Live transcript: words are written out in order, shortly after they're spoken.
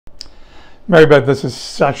Mary Beth, this is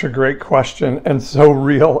such a great question and so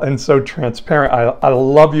real and so transparent. I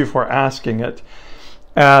love you for asking it.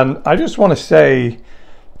 And I just want to say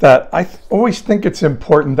that always think it's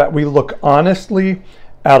important that we look honestly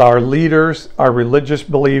at our leaders, our religious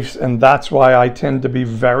beliefs, and that's why I tend to be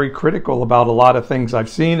very critical about a lot of things I've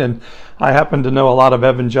seen. And I happen to know a lot of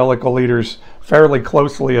evangelical leaders fairly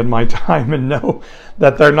closely in my time and know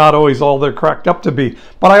that they're not always all they're cracked up to be.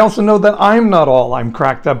 But I also know that I'm not all I'm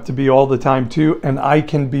cracked up to be all the time too, and I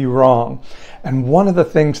can be wrong. And one of the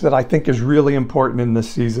things that I think is really important in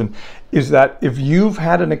this season is that if you've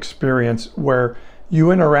had an experience where you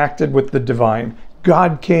interacted with the divine,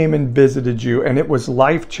 God came and visited you, and it was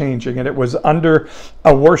life-changing, and it was under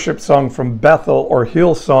a worship song from Bethel or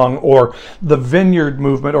Hillsong or the Vineyard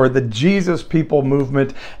movement or the Jesus People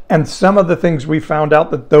movement, and some of the things we found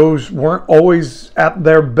out that those weren't always at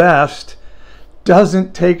their best,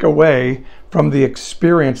 doesn't take away from the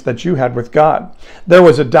experience that you had with God. There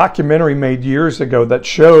was a documentary made years ago that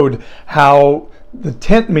showed how the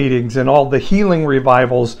tent meetings and all the healing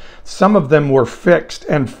revivals, some of them were fixed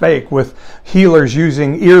and fake, with healers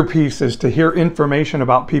using earpieces to hear information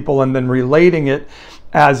about people and then relating it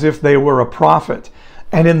as if they were a prophet.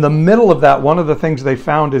 And in the middle of that, one of the things they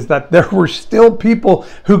found is that there were still people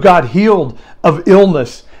who got healed of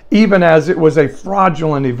illness, even as it was a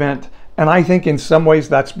fraudulent event. And I think in some ways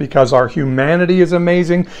that's because our humanity is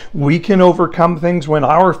amazing. We can overcome things when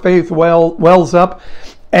our faith wells up.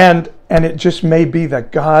 And it just may be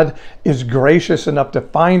that God is gracious enough to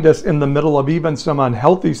find us in the middle of even some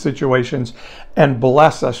unhealthy situations and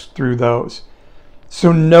bless us through those.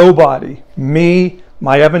 So nobody, me,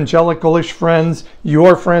 my evangelicalish friends,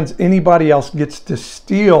 your friends, anybody else gets to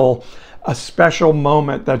steal a special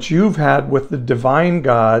moment that you've had with the divine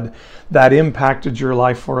God that impacted your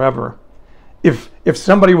life forever. If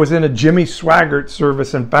somebody was in a Jimmy Swaggart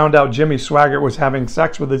service and found out Jimmy Swaggart was having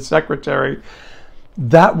sex with his secretary,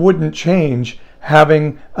 that wouldn't change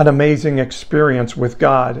having an amazing experience with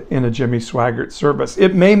God in a Jimmy Swaggart service.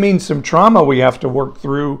 It may mean some trauma we have to work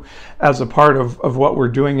through as a part of what we're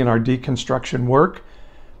doing in our deconstruction work.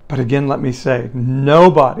 But again, let me say,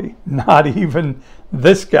 nobody, not even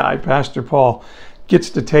this guy, Pastor Paul, gets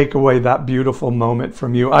to take away that beautiful moment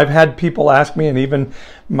from you. I've had people ask me, and even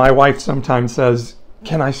my wife sometimes says,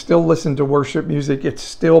 can I still listen to worship music? It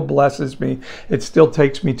still blesses me. It still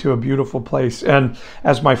takes me to a beautiful place. And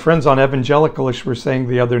as my friends on Evangelicalish were saying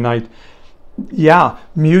the other night, yeah,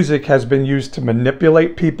 music has been used to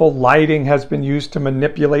manipulate people. Lighting has been used to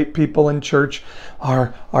manipulate people in church.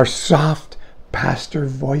 Our soft pastor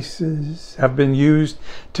voices have been used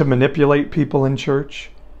to manipulate people in church.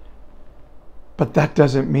 But that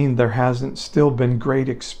doesn't mean there hasn't still been great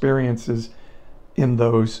experiences in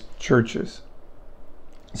those churches.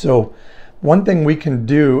 So one thing we can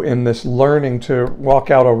do in this learning to walk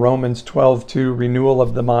out a Romans 12:2 renewal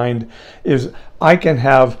of the mind is I can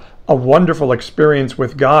have a wonderful experience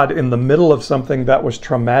with God in the middle of something that was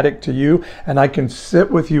traumatic to you, and I can sit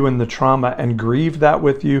with you in the trauma and grieve that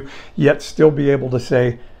with you, yet still be able to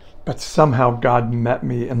say, but somehow God met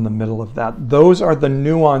me in the middle of that. Those are the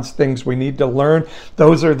nuanced things we need to learn.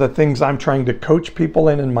 Those are the things I'm trying to coach people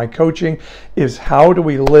in my coaching, is how do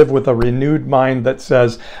we live with a renewed mind that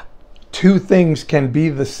says, two things can be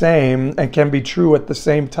the same and can be true at the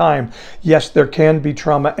same time. Yes, there can be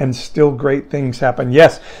trauma and still great things happen.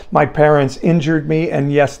 Yes, my parents injured me,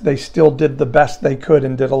 and yes, they still did the best they could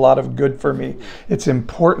and did a lot of good for me. It's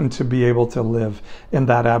important to be able to live in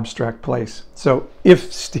that abstract place. So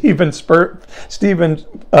if Stephen Furtick,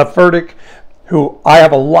 who I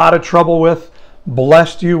have a lot of trouble with,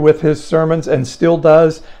 blessed you with his sermons and still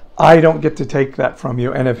does, I don't get to take that from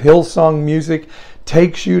you. And if Hillsong music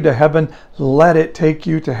takes you to heaven, let it take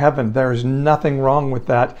you to heaven. There's nothing wrong with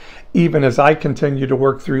that. Even as I continue to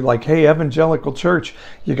work through, like, hey, evangelical church,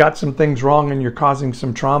 you got some things wrong and you're causing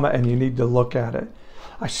some trauma and you need to look at it.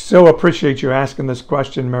 I so appreciate you asking this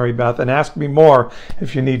question, Mary Beth, and ask me more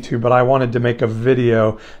if you need to, but I wanted to make a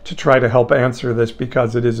video to try to help answer this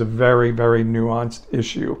because it is a very, very nuanced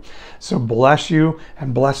issue. So bless you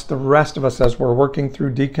and bless the rest of us as we're working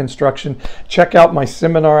through deconstruction. Check out my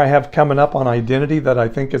seminar I have coming up on identity that I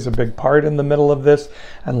think is a big part in the middle of this,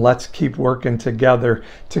 and let's keep working together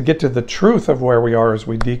to get to the truth of where we are as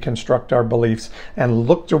we deconstruct our beliefs and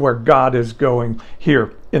look to where God is going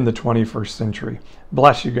here in the 21st century.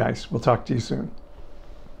 Bless you guys. We'll talk to you soon.